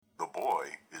boy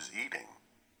is eating.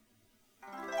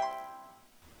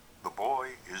 The boy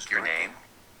is Your drinking. name?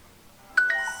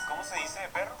 ¿Cómo se dice,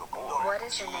 perro? The boy. What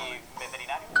is your name?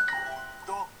 Veterinario.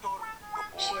 Doctor. The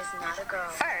boy She is not a girl.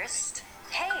 First,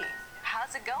 hey,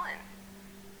 how's it going?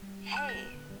 Hey,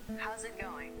 how's it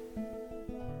going?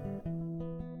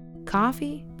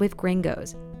 Coffee with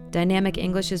Gringos, Dynamic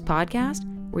English's podcast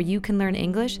where you can learn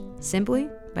English simply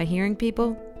by hearing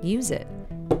people use it.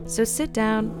 So sit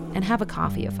down and have a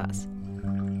coffee with us.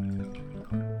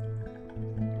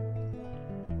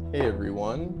 Hey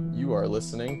everyone, you are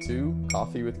listening to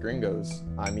Coffee with Gringos.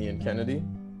 I'm Ian Kennedy.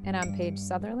 And I'm Paige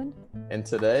Sutherland. And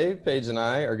today, Paige and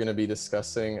I are going to be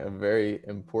discussing a very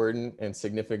important and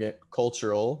significant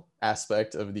cultural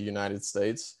aspect of the United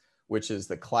States, which is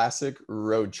the classic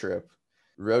road trip.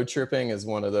 Road tripping is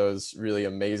one of those really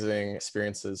amazing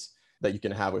experiences that you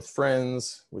can have with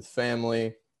friends, with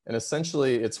family. And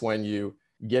essentially, it's when you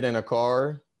get in a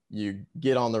car, you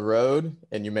get on the road,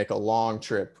 and you make a long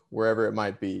trip, wherever it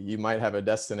might be. You might have a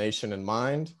destination in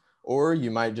mind, or you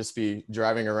might just be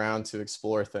driving around to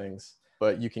explore things.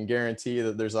 But you can guarantee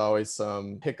that there's always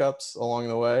some hiccups along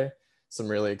the way, some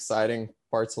really exciting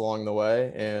parts along the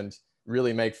way, and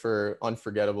really make for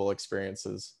unforgettable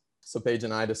experiences. So Paige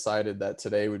and I decided that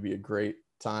today would be a great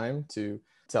time to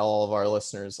tell all of our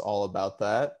listeners all about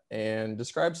that and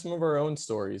describe some of our own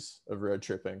stories of road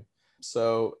tripping.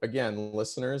 So again,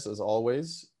 listeners, as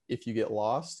always, if you get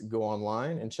lost, go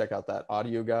online and check out that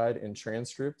audio guide and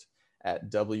transcript at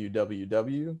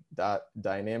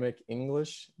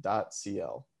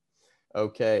www.dynamicenglish.cl.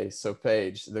 Okay, so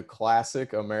Paige, the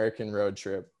classic American road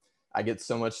trip. I get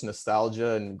so much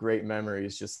nostalgia and great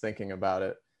memories just thinking about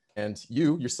it. And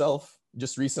you yourself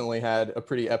just recently had a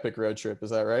pretty epic road trip. Is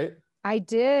that right? I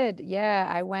did. Yeah.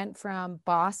 I went from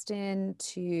Boston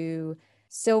to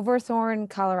Silverthorne,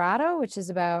 Colorado, which is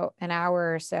about an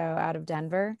hour or so out of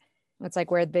Denver. It's like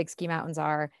where the big ski mountains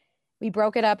are. We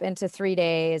broke it up into 3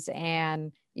 days.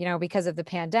 And, because of the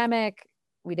pandemic,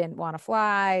 we didn't want to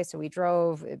fly. So we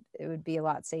drove. It would be a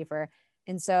lot safer.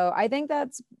 And so I think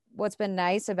that's what's been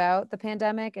nice about the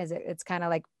pandemic is it's kind of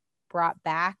like brought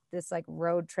back this like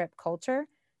road trip culture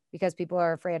because people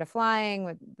are afraid of flying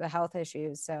with the health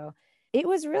issues. So it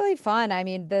was really fun. I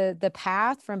mean, the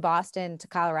path from Boston to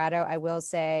Colorado, I will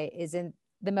say, isn't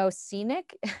the most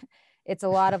scenic. It's a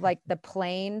lot of like the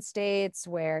plain states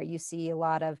where you see a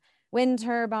lot of wind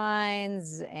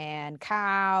turbines and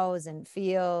cows and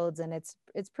fields, and it's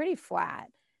pretty flat,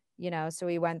 So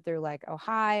we went through like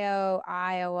Ohio,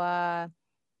 Iowa,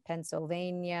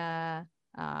 Pennsylvania,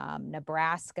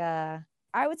 Nebraska.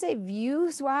 I would say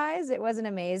views wise, it wasn't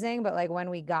amazing, but like when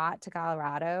we got to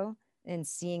Colorado and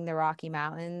seeing the Rocky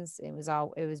Mountains, it was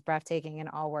breathtaking and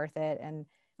all worth it. And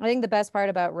I think the best part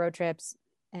about road trips,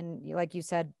 and like you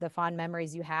said, the fond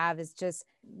memories you have is just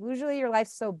usually your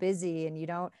life's so busy and you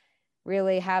don't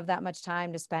really have that much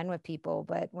time to spend with people.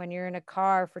 But when you're in a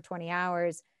car for 20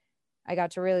 hours, I got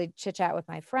to really chit chat with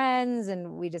my friends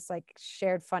and we just like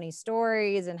shared funny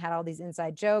stories and had all these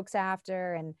inside jokes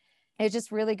after. And it's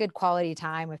just really good quality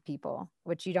time with people,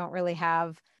 which you don't really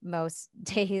have most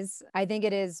days. I think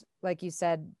it is, like you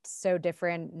said, so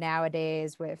different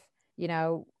nowadays with,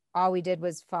 all we did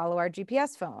was follow our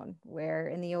GPS phone, where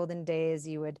in the olden days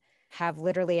you would have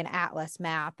literally an atlas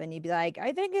map and you'd be like,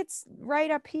 I think it's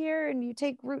right up here. And you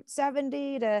take Route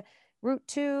 70 to Route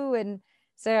 2. And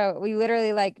so we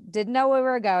literally like didn't know where we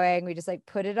were going. We just like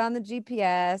put it on the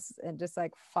GPS and just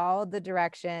like followed the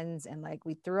directions. And like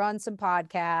we threw on some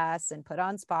podcasts and put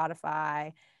on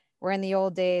Spotify. Where in the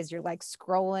old days, you're like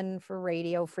scrolling for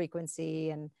radio frequency.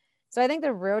 And so I think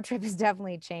the road trip has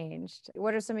definitely changed.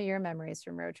 What are some of your memories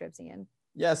from road trips, Ian?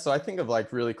 Yeah, so I think of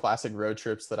like really classic road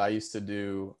trips that I used to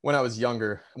do when I was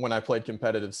younger. When I played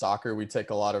competitive soccer, we'd take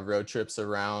a lot of road trips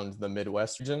around the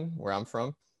Midwest region where I'm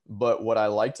from. But what I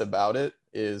liked about it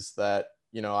is that,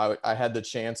 I had the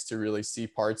chance to really see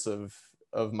parts of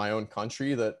my own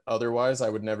country that otherwise I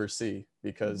would never see.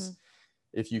 Because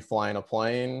if you fly in a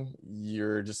plane,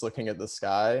 you're just looking at the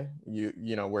sky,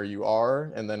 you know where you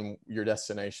are, and then your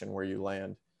destination where you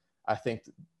land. I think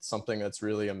something that's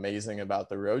really amazing about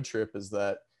the road trip is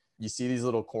that you see these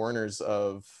little corners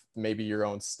of maybe your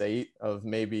own state, of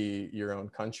maybe your own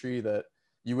country that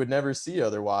you would never see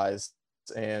otherwise.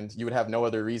 And you would have no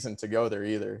other reason to go there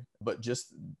either. But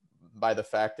just by the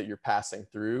fact that you're passing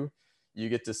through, you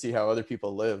get to see how other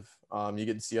people live. You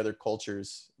get to see other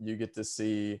cultures. You get to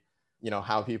see,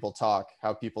 how people talk,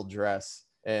 how people dress.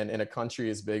 And in a country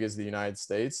as big as the United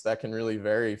States, that can really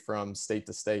vary from state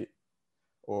to state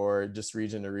or just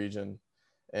region to region.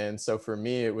 And so for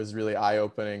me, it was really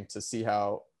eye-opening to see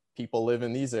how people live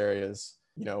in these areas.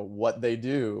 what they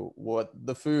do, what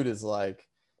the food is like.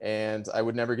 And I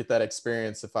would never get that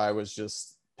experience if I was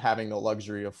just having the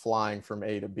luxury of flying from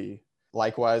A to B.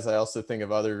 Likewise, I also think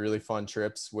of other really fun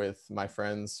trips with my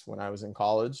friends when I was in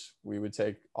college. We would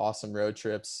take awesome road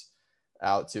trips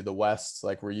out to the West,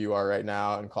 like where you are right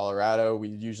now in Colorado. We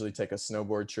usually take a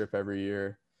snowboard trip every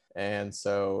year. And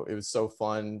so it was so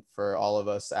fun for all of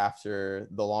us after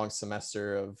the long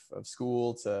semester of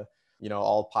school to,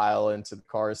 all pile into the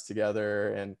cars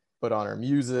together and put on our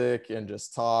music and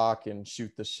just talk and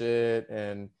shoot the shit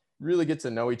and really get to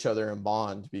know each other and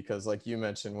bond. Because like you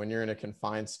mentioned, when you're in a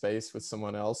confined space with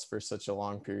someone else for such a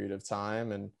long period of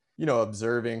time and,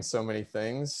 observing so many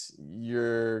things,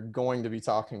 you're going to be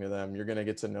talking to them. You're going to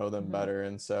get to know them better.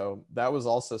 And so that was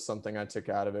also something I took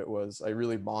out of it, was I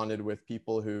really bonded with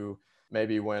people who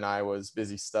maybe when I was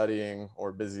busy studying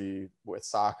or busy with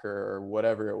soccer or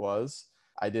whatever it was,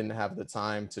 I didn't have the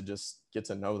time to just get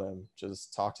to know them,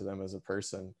 just talk to them as a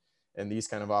person. And these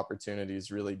kind of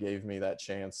opportunities really gave me that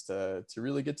chance to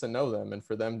really get to know them and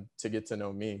for them to get to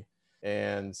know me.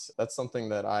 And that's something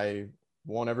that I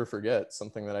won't ever forget,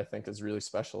 something that I think is really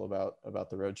special about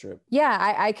the road trip.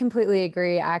 Yeah, I completely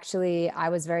agree. Actually, I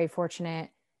was very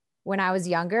fortunate. When I was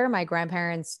younger, my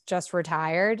grandparents just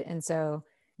retired. And so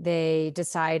they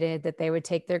decided that they would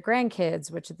take their grandkids,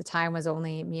 which at the time was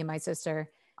only me and my sister,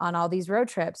 on all these road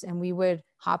trips. And we would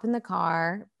hop in the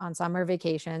car on summer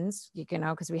vacations,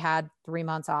 because we had 3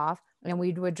 months off. And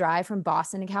we would drive from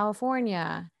Boston to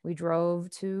California. We drove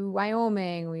to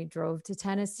Wyoming. We drove to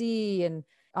Tennessee and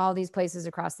all these places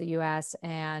across the US.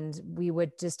 And we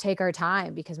would just take our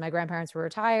time because my grandparents were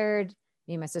retired.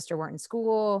 Me and my sister weren't in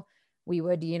school. We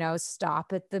would,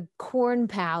 stop at the Corn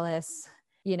Palace,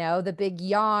 the big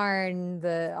yarn,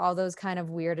 all those kind of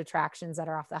weird attractions that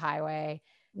are off the highway,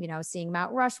 seeing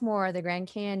Mount Rushmore, the Grand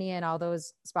Canyon, all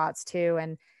those spots too.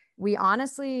 And we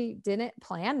honestly didn't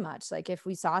plan much. Like if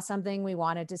we saw something we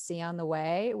wanted to see on the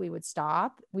way, we would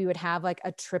stop. We would have like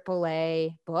a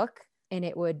AAA book, and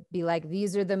it would be like,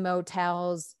 these are the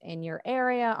motels in your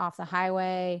area off the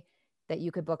highway that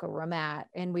you could book a room at.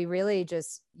 And we really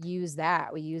just use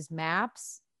that. We use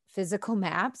maps, physical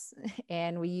maps,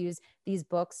 and we use these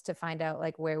books to find out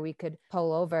like where we could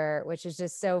pull over, which is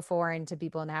just so foreign to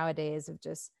people nowadays of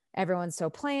just everyone's so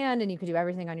planned and you could do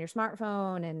everything on your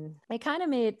smartphone. And it kind of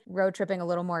made road tripping a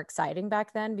little more exciting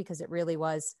back then because it really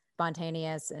was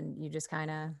spontaneous and you just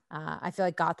kind of, I feel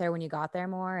like got there when you got there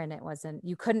more, and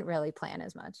you couldn't really plan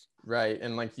as much. Right.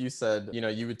 And like you said,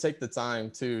 you would take the time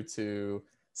too to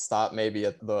stop maybe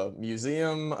at the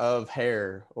Museum of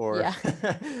Hair or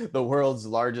the world's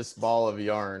largest ball of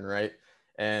yarn, right?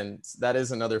 And that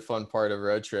is another fun part of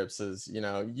road trips is,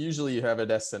 usually you have a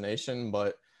destination,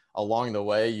 but along the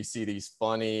way you see these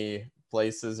funny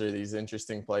places or these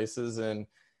interesting places, and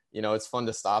it's fun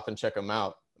to stop and check them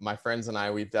out. My friends and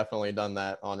I, we've definitely done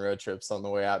that on road trips. On the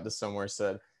way out to somewhere,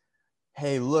 said,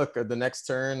 hey, look, at the next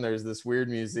turn there's this weird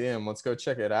museum, let's go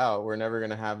check it out. We're never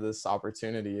going to have this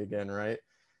opportunity again, right?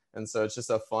 And so it's just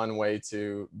a fun way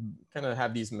to kind of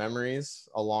have these memories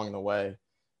along the way,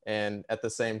 and at the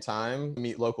same time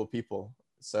meet local people.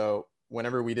 So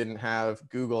whenever we didn't have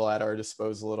Google at our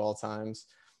disposal at all times,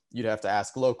 you'd have to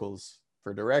ask locals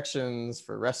for directions,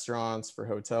 for restaurants, for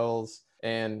hotels.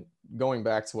 And going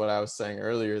back to what I was saying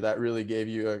earlier, that really gave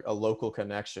you a local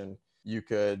connection. You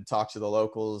could talk to the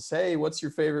locals. Hey, what's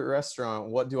your favorite restaurant?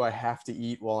 What do I have to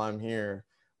eat while I'm here?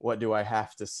 What do I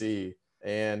have to see?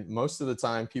 And most of the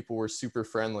time people were super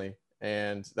friendly.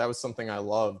 And that was something I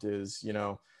loved is,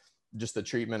 just the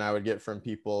treatment I would get from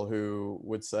people who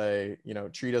would say,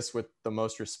 treat us with the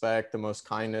most respect, the most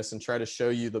kindness, and try to show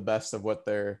you the best of what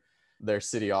their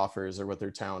city offers or what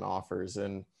their town offers.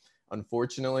 And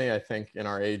unfortunately, I think in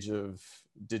our age of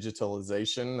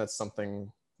digitalization, that's something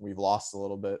we've lost a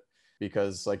little bit,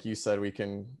 because like you said, we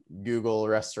can Google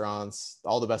restaurants,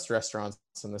 all the best restaurants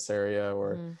in this area,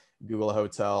 or Google a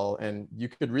hotel, and you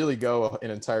could really go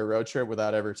an entire road trip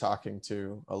without ever talking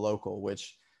to a local,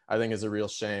 which I think is a real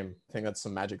shame. I think that's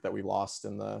some magic that we lost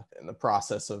in the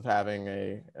process of having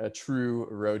a true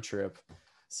road trip.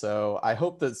 So I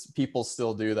hope that people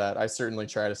still do that. I certainly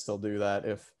try to still do that.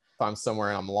 If I'm somewhere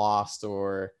and I'm lost,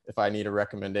 or if I need a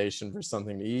recommendation for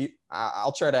something to eat,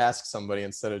 I'll try to ask somebody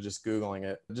instead of just Googling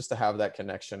it, just to have that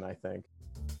connection, I think.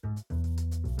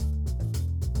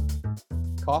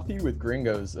 Coffee with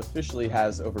Gringos officially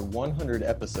has over 100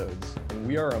 episodes, and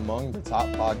we are among the top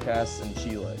podcasts in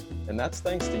Chile, and that's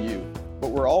thanks to you.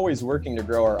 But we're always working to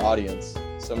grow our audience,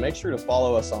 so So make sure to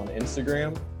follow us on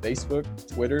Instagram, Facebook,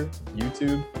 Twitter,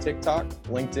 YouTube, TikTok,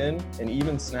 LinkedIn, and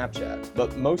even Snapchat.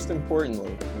 But most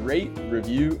importantly, rate,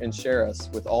 review, and share us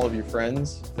with all of your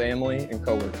friends, family, and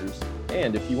coworkers.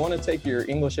 And if you want to take your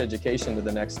English education to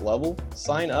the next level,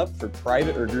 sign up for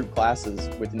private or group classes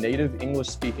with native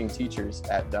English-speaking teachers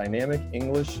at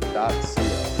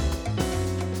dynamicenglish.co.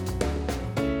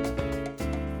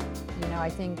 I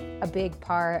think a big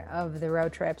part of the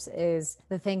road trips is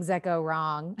the things that go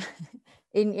wrong.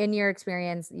 In your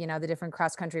experience, the different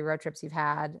cross-country road trips you've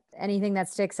had, anything that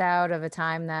sticks out of a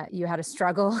time that you had a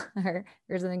struggle or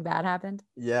something bad happened?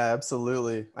 Yeah,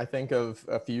 absolutely. I think of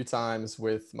a few times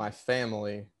with my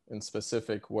family in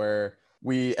specific where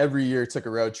we every year took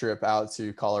a road trip out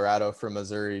to Colorado from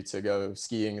Missouri to go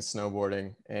skiing and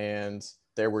snowboarding. And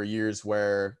there were years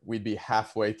where we'd be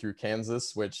halfway through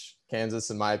Kansas, which Kansas,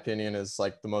 in my opinion, is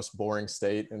like the most boring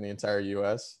state in the entire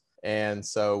US. And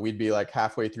so we'd be like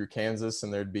halfway through Kansas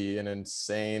and there'd be an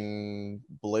insane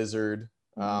blizzard.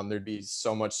 There'd be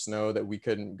so much snow that we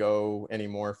couldn't go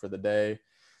anymore for the day.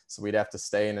 So we'd have to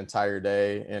stay an entire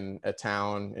day in a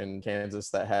town in Kansas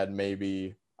that had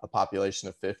maybe a population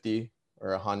of 50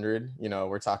 or 100.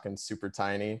 We're talking super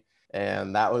tiny.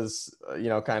 And that was,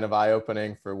 kind of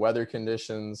eye-opening for weather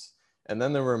conditions. And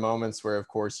then there were moments where, of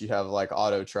course, you have like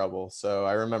auto trouble. So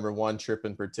I remember one trip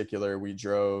in particular, we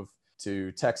drove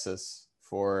to Texas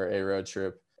for a road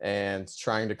trip, and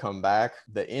trying to come back,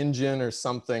 the engine or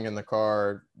something in the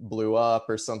car blew up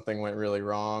or something went really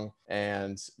wrong.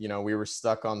 And, we were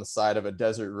stuck on the side of a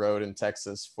desert road in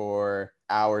Texas for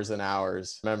hours and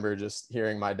hours. I remember just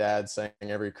hearing my dad saying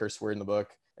every curse word in the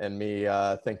book. And me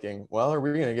thinking, well, are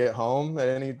we going to get home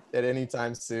at any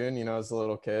time soon, as a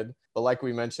little kid? But like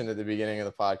we mentioned at the beginning of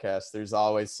the podcast, there's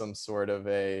always some sort of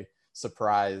a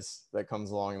surprise that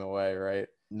comes along the way, right?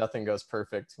 Nothing goes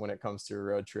perfect when it comes to a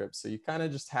road trip. So you kind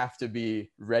of just have to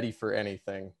be ready for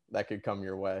anything that could come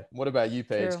your way. What about you,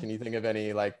 Paige? True. Can you think of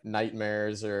any like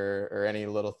nightmares or any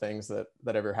little things that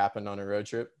ever happened on a road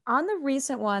trip? On the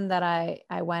recent one that I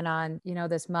went on,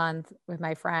 this month with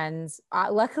my friends,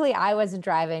 luckily I wasn't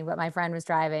driving, but my friend was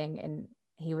driving and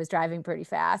he was driving pretty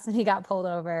fast and he got pulled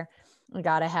over. I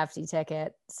got a hefty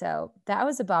ticket. So that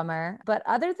was a bummer. But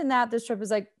other than that, this trip was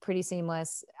like pretty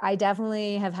seamless. I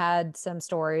definitely have had some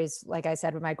stories. Like I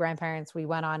said, with my grandparents, we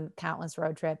went on countless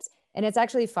road trips. And it's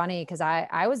actually funny because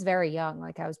I was very young.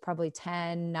 Like I was probably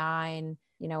 10, 9,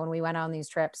 when we went on these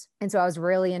trips. And so I was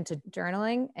really into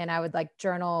journaling and I would like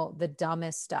journal the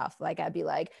dumbest stuff. Like I'd be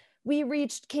like, we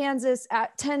reached Kansas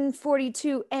at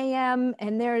 10:42 a.m.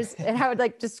 And I would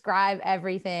like describe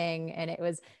everything. And it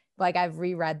was like, I've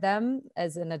reread them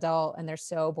as an adult and they're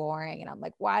so boring. And I'm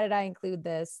like, why did I include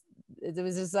this? It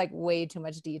was just like way too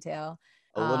much detail.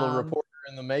 A little reporter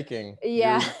in the making.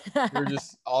 Yeah. You're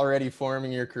just already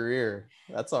forming your career.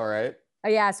 That's all right.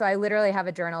 Yeah. So I literally have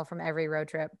a journal from every road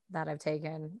trip that I've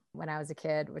taken when I was a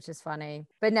kid, which is funny.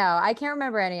 But no, I can't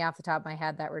remember any off the top of my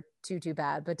head that were too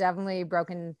bad, but definitely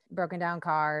broken down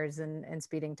cars and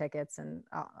speeding tickets and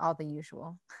all the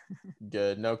usual.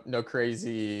 Good. No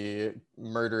crazy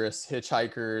murderous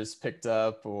hitchhikers picked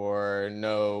up, or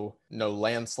no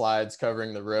landslides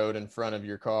covering the road in front of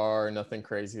your car, nothing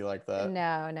crazy like that.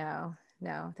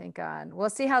 No, thank God.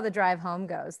 We'll see how the drive home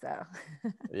goes, though.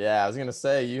 Yeah, I was going to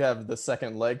say, you have the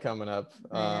second leg coming up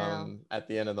at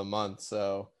the end of the month.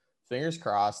 So fingers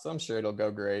crossed. I'm sure it'll go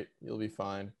great. You'll be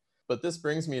fine. But this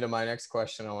brings me to my next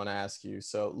question I want to ask you.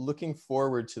 So looking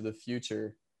forward to the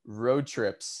future, road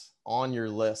trips on your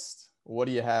list. What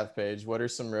do you have, Paige? What are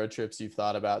some road trips you've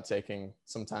thought about taking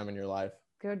sometime in your life?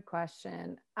 Good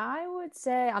question. I would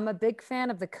say I'm a big fan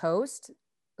of the coast.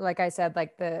 Like I said,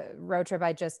 like the road trip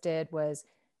I just did was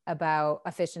about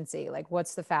efficiency. Like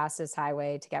what's the fastest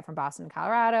highway to get from Boston to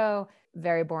Colorado?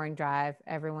 Very boring drive.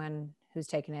 Everyone who's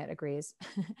taken it agrees.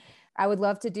 I would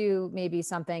love to do maybe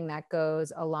something that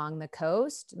goes along the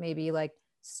coast, maybe like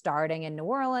starting in New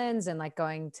Orleans and like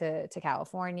going to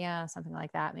California, something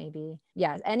like that maybe.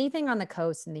 Yeah, anything on the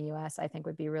coast in the US I think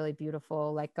would be really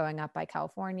beautiful, like going up by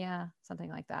California, something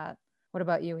like that. What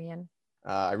about you, Ian?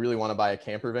 I really want to buy a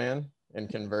camper van and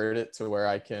convert it to where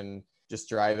I can just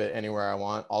drive it anywhere I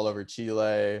want, all over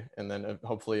Chile, and then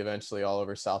hopefully eventually all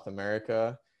over South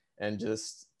America, and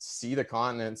just see the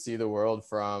continent, see the world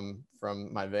from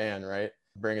my van, right?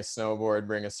 Bring a snowboard,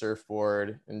 bring a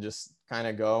surfboard, and just kind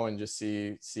of go and just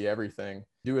see everything.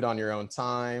 Do it on your own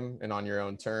time and on your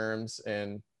own terms,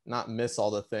 and not miss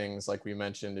all the things like we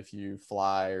mentioned if you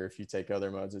fly or if you take other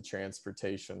modes of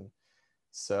transportation.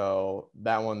 So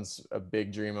that one's a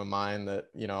big dream of mine that,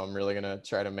 I'm really going to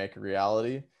try to make a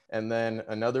reality. And then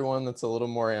another one that's a little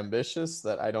more ambitious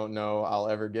that I don't know I'll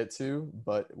ever get to,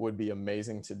 but would be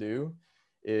amazing to do,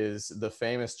 is the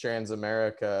famous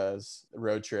Transamerica's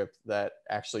road trip that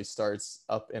actually starts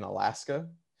up in Alaska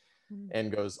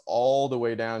and goes all the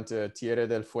way down to Tierra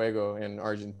del Fuego in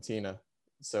Argentina.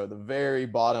 So the very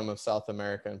bottom of South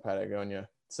America in Patagonia.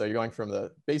 So you're going from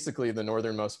basically the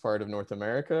northernmost part of North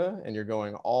America, and you're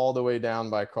going all the way down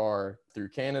by car through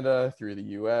Canada, through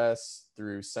the US,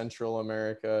 through Central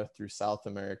America, through South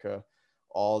America,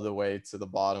 all the way to the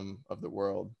bottom of the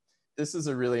world. This is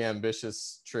a really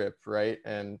ambitious trip, right?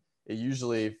 And it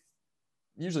usually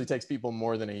takes people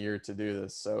more than a year to do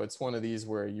this. So it's one of these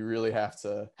where you really have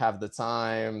to have the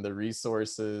time, the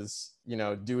resources,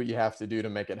 do what you have to do to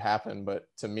make it happen. But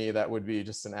to me, that would be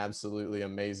just an absolutely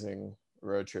amazing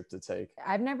road trip to take.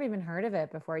 I've never even heard of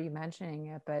it before you mentioning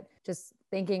it, but just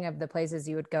thinking of the places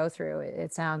you would go through,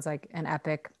 it sounds like an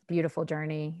epic, beautiful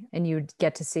journey. And you'd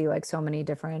get to see like so many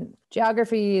different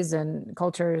geographies and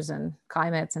cultures and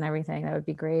climates and everything. That would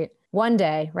be great. One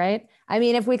day, right? I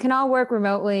mean, if we can all work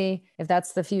remotely, if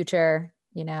that's the future,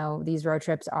 these road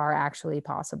trips are actually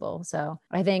possible. So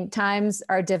I think times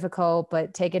are difficult,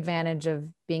 but take advantage of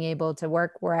being able to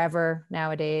work wherever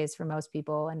nowadays for most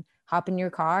people, and hop in your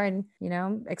car and,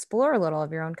 explore a little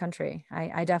of your own country.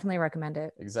 I definitely recommend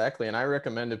it. Exactly. And I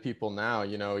recommend to people now,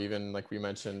 even like we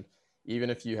mentioned, even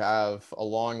if you have a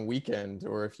long weekend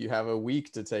or if you have a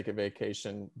week to take a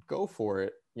vacation, go for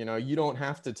it. You don't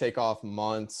have to take off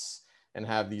months and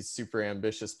have these super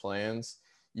ambitious plans.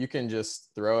 You can just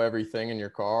throw everything in your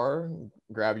car,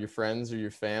 grab your friends or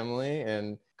your family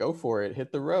and go for it.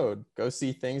 Hit the road, go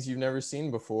see things you've never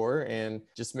seen before and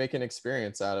just make an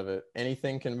experience out of it.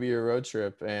 Anything can be a road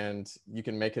trip, and you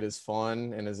can make it as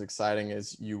fun and as exciting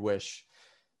as you wish,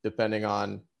 depending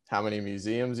on how many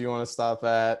museums you want to stop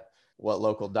at, what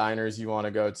local diners you want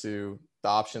to go to. The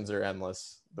options are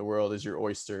endless. The world is your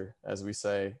oyster, as we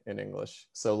say in English.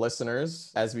 So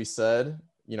listeners, as we said,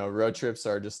 road trips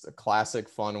are just a classic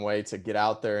fun way to get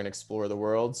out there and explore the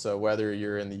world. So whether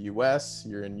you're in the US,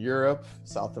 you're in Europe,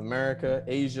 South America,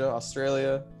 Asia,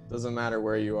 Australia, doesn't matter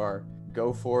where you are,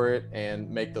 go for it and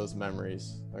make those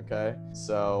memories. Okay.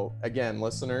 So again,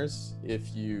 listeners,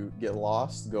 if you get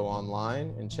lost, go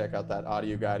online and check out that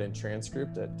audio guide and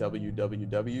transcript at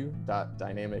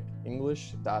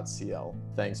www.dynamicenglish.cl.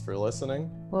 Thanks for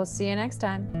listening. We'll see you next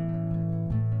time.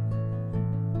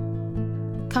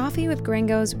 Coffee with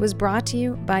Gringos was brought to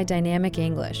you by Dynamic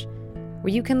English,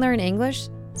 where you can learn English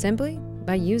simply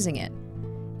by using it.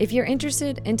 If you're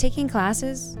interested in taking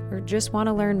classes or just want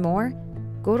to learn more,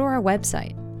 go to our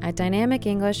website at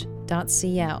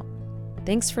dynamicenglish.cl.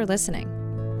 Thanks for listening.